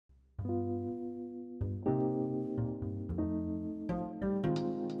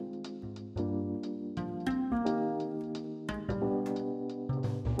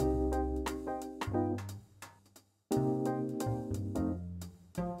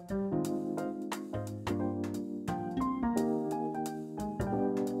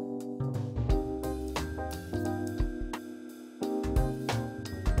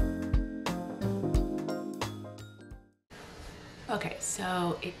Okay,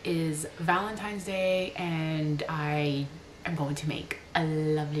 so it is Valentine's Day and I am going to make a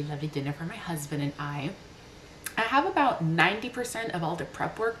lovely, lovely dinner for my husband and I. I have about 90% of all the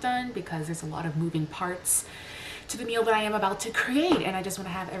prep work done because there's a lot of moving parts to the meal that I am about to create, and I just want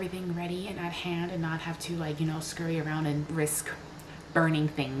to have everything ready and at hand and not have to, like, scurry around and risk burning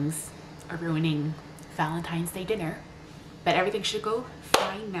things or ruining Valentine's Day dinner. But everything should go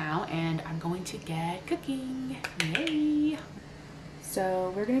fine now and I'm going to get cooking. Yay!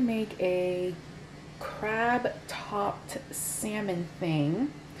 So we're gonna make a crab topped salmon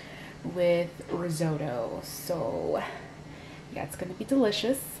thing with risotto. So yeah, it's gonna be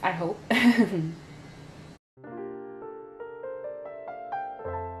delicious, I hope.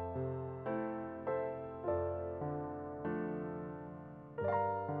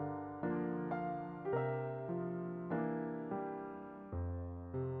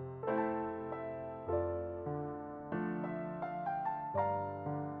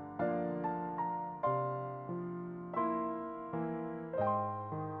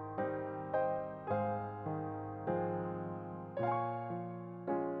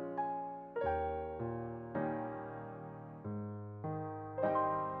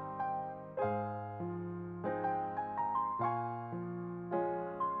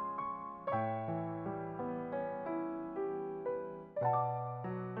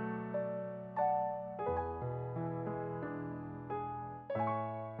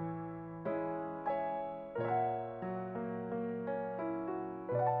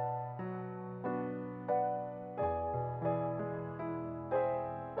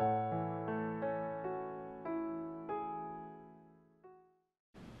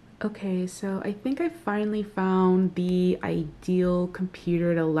 Okay, so I think I finally found the ideal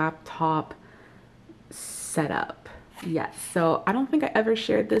computer to laptop setup. Yes, so I don't think I ever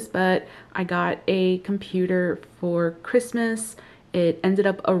shared this, but I got a computer for Christmas. It ended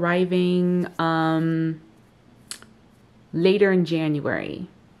up arriving later in January.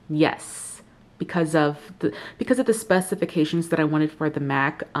 Yes, because of the specifications that I wanted for the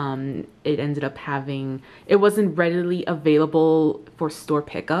Mac. It ended up having, it wasn't readily available for store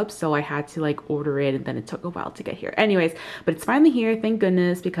pickup, so I had to like order it, and then it took a while to get here. Anyways, but it's finally here, thank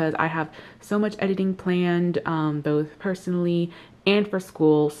goodness, because I have so much editing planned, both personally and for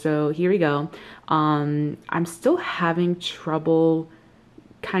school. So here we go. I'm still having trouble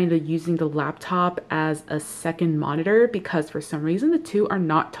kind of using the laptop as a second monitor because for some reason the two are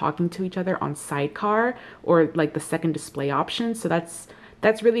not talking to each other on Sidecar or like the second display option. So that's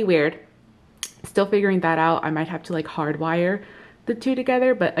really weird. Still figuring that out. I might have to like hardwire the two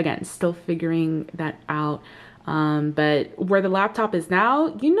together, but again, still figuring that out. But where the laptop is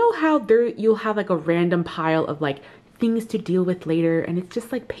now, you know how there you'll have like a random pile of like things to deal with later, and it's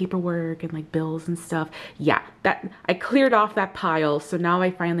just like paperwork and like bills and stuff. Yeah, that I cleared off that pile, so now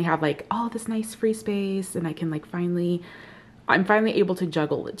I finally have like all this nice free space, and I can like I'm finally able to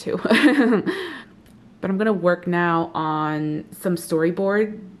juggle the two. But I'm gonna work now on some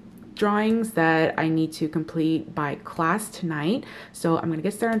storyboard drawings that I need to complete by class tonight. So I'm gonna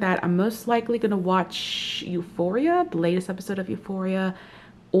get started on that. I'm most likely gonna watch Euphoria, the latest episode of Euphoria,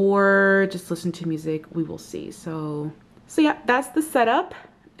 or just listen to music. We will see. So yeah, that's the setup,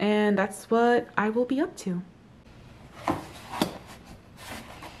 and that's what I will be up to.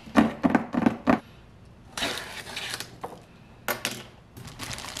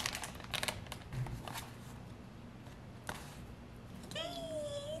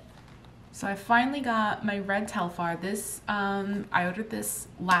 So I finally got my red Telfar. This I ordered this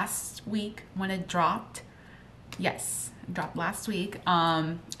last week when it dropped. Yes, it dropped last week,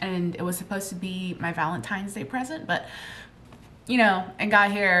 and it was supposed to be my Valentine's Day present, but you know, it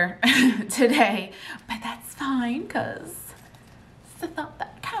got here today. But that's fine because it's the thought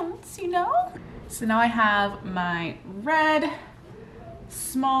that counts, you know? So now I have my red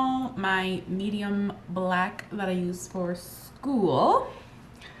small, my medium black that I use for school.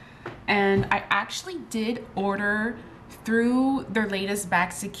 And I actually did order through their latest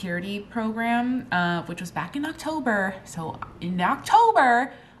back security program, which was back in October. So in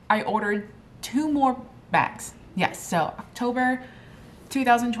October, I ordered 2 more bags. Yes, so October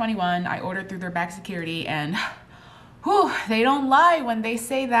 2021, I ordered through their back security, and whew, they don't lie when they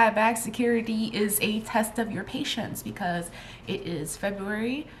say that back security is a test of your patience, because it is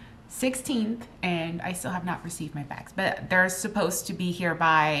February 16th and I still have not received my bags, but they're supposed to be here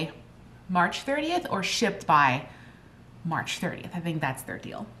by March 30th or shipped by March 30th. I think that's their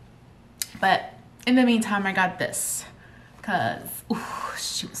deal. But in the meantime, I got this because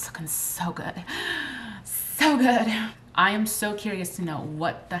she was looking so good. So good. I am so curious to know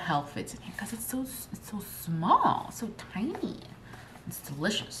what the hell fits in here because it's so small, so tiny. It's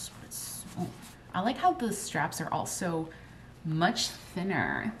delicious. I like how the straps are also much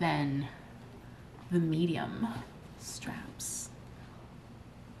thinner than the medium straps.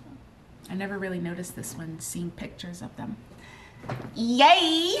 I never really noticed this when seeing pictures of them.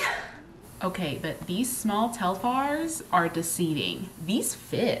 Yay! Okay, but these small Telfars are deceiving. These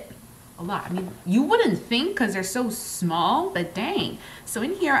fit a lot. I mean, you wouldn't think because they're so small, but dang. So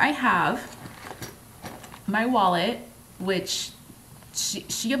in here I have my wallet, which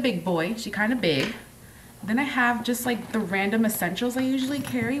she a big boy. She kind of big. Then I have just like the random essentials I usually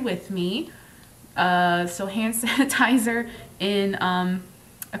carry with me. So hand sanitizer in a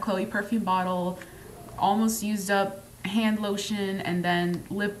Chloe perfume bottle, almost used up hand lotion, and then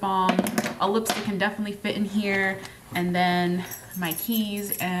lip balm. A lipstick can definitely fit in here, and then my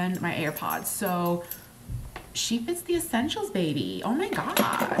keys and my AirPods. So she fits the essentials, baby. Oh my gosh,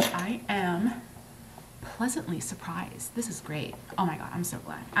 I am pleasantly surprised. This is great. Oh my god, I'm so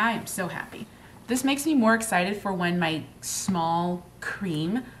glad. I am so happy. This makes me more excited for when my small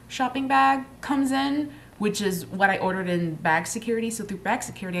cream shopping bag comes in, which is what I ordered in Bag Security. So through Bag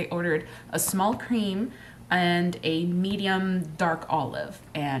Security, I ordered a small cream and a medium dark olive.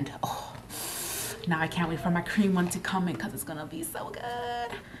 And oh, now I can't wait for my cream one to come in because it's gonna be so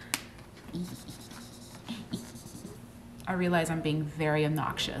good. I realize I'm being very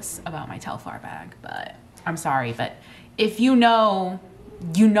obnoxious about my Telfar bag, but I'm sorry. But if you know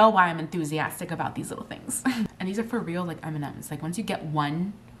why I'm enthusiastic about these little things. And these are for real, like M&Ms. Like once you get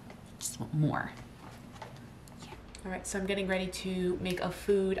one, you just want more. All right, so I'm getting ready to make a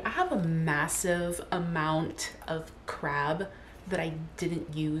food. I have a massive amount of crab that I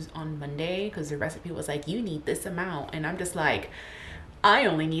didn't use on Monday because the recipe was like, you need this amount. And I'm just like, I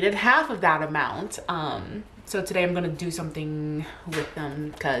only needed half of that amount. So today I'm gonna do something with them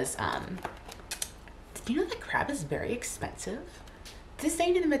because, did you know that crab is very expensive? This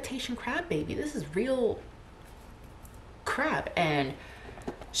ain't an imitation crab, baby. This is real crab. And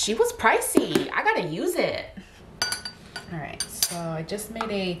she was pricey. I gotta use it. All right, so I just made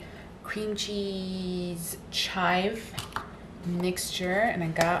a cream cheese chive mixture, and I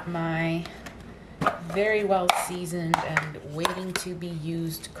got my very well seasoned and waiting to be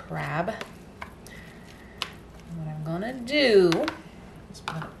used crab. What I'm gonna do is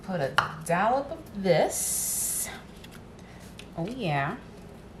put a dollop of this. Oh yeah.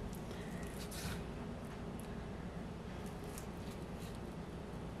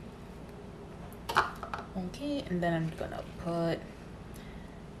 Okay, and then I'm gonna put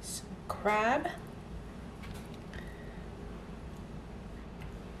some crab.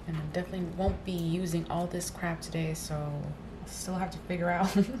 And I definitely won't be using all this crab today, so I still have to figure out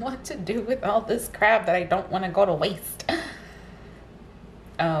what to do with all this crab that I don't want to go to waste.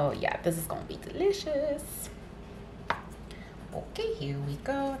 Oh yeah, this is gonna be delicious. Okay, here we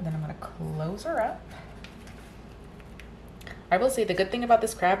go. And then I'm gonna close her up. I will say the good thing about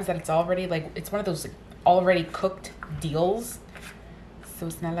this crab is that it's already like, it's one of those already cooked deals. So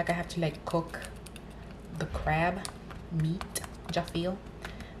it's not like I have to like cook the crab meat, which I feel.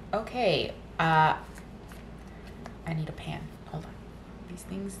 Okay, I need a pan. Hold on. These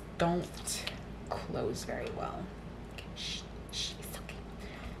things don't close very well. Okay, shh, shh, it's okay.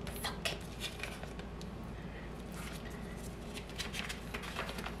 It's okay.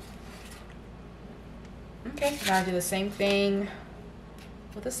 Okay, now I do the same thing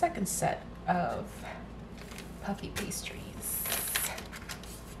with the second set of puffy pastries.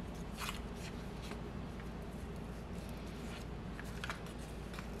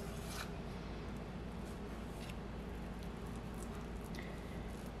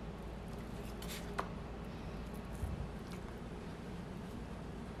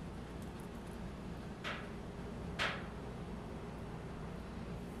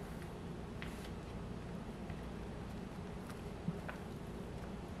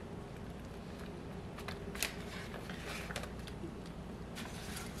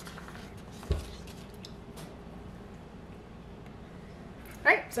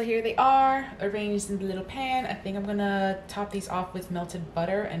 So here they are, arranged in the little pan. I think I'm gonna top these off with melted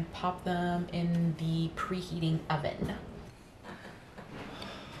butter and pop them in the preheating oven.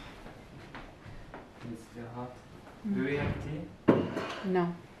 It's still hot. Do we have tea?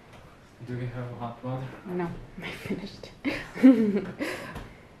 No. Do we have hot water? No, I finished.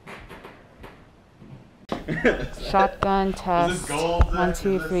 Shotgun test. 1,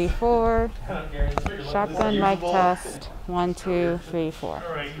 2, 3, 4. Shotgun mic test. 1, 2, 3, 4.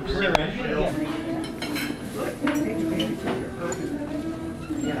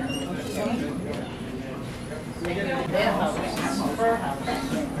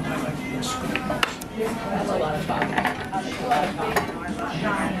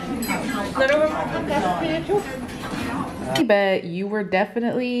 But you were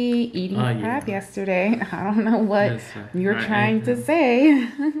definitely eating crab yesterday. I don't know what you're trying to say.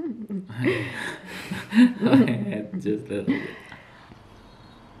 I had just a little bit.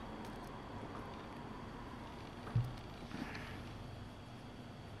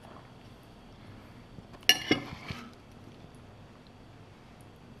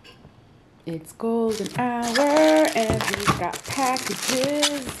 It's golden hour and we've got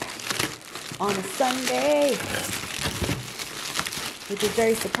packages on a Sunday, which is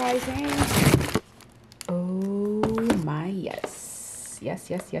very surprising. Oh my, yes.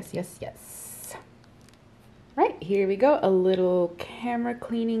 Yes. Right, here we go. A little camera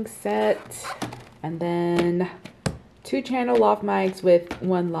cleaning set, and then 2 channel lav mics with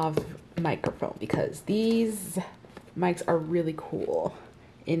 1 lav microphone, because these mics are really cool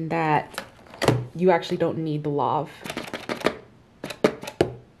in that you actually don't need the lav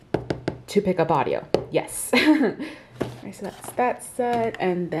to pick up audio. Yes. Alright, so that's that set,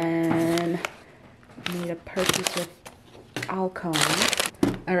 and then I made a purchase with Alcone.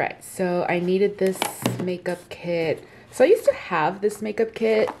 Alright, so I needed this makeup kit. So I used to have this makeup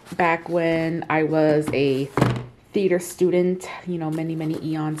kit back when I was a theater student, you know, many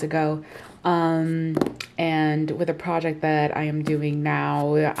eons ago. And with a project that I am doing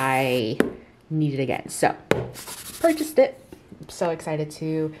now, I need it again. So purchased it. I'm so excited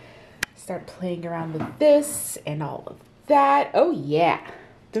to start playing around with this and all of that. Oh yeah.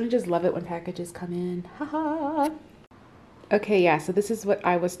 Don't you just love it when packages come in? Haha. Okay, yeah, so this is what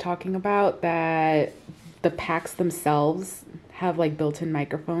I was talking about, that the packs themselves have like built-in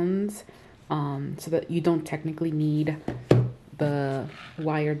microphones, so that you don't technically need the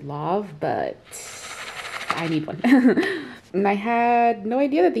wired lav, but I need one. And I had no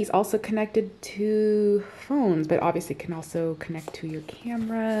idea that these also connected to phones, but obviously can also connect to your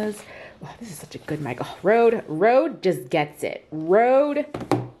cameras. Wow, this is such a good mic. Oh, Rode just gets it. Rode,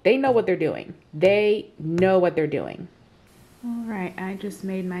 they know what they're doing. They know what they're doing. All right, I just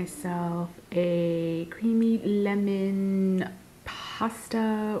made myself a creamy lemon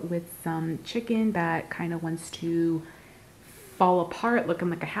pasta with some chicken that kind of wants to fall apart,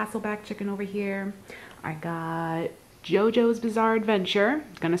 looking like a Hasselback chicken over here. I got JoJo's Bizarre Adventure.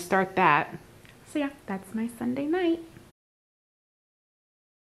 Gonna start that. So yeah, that's my Sunday night.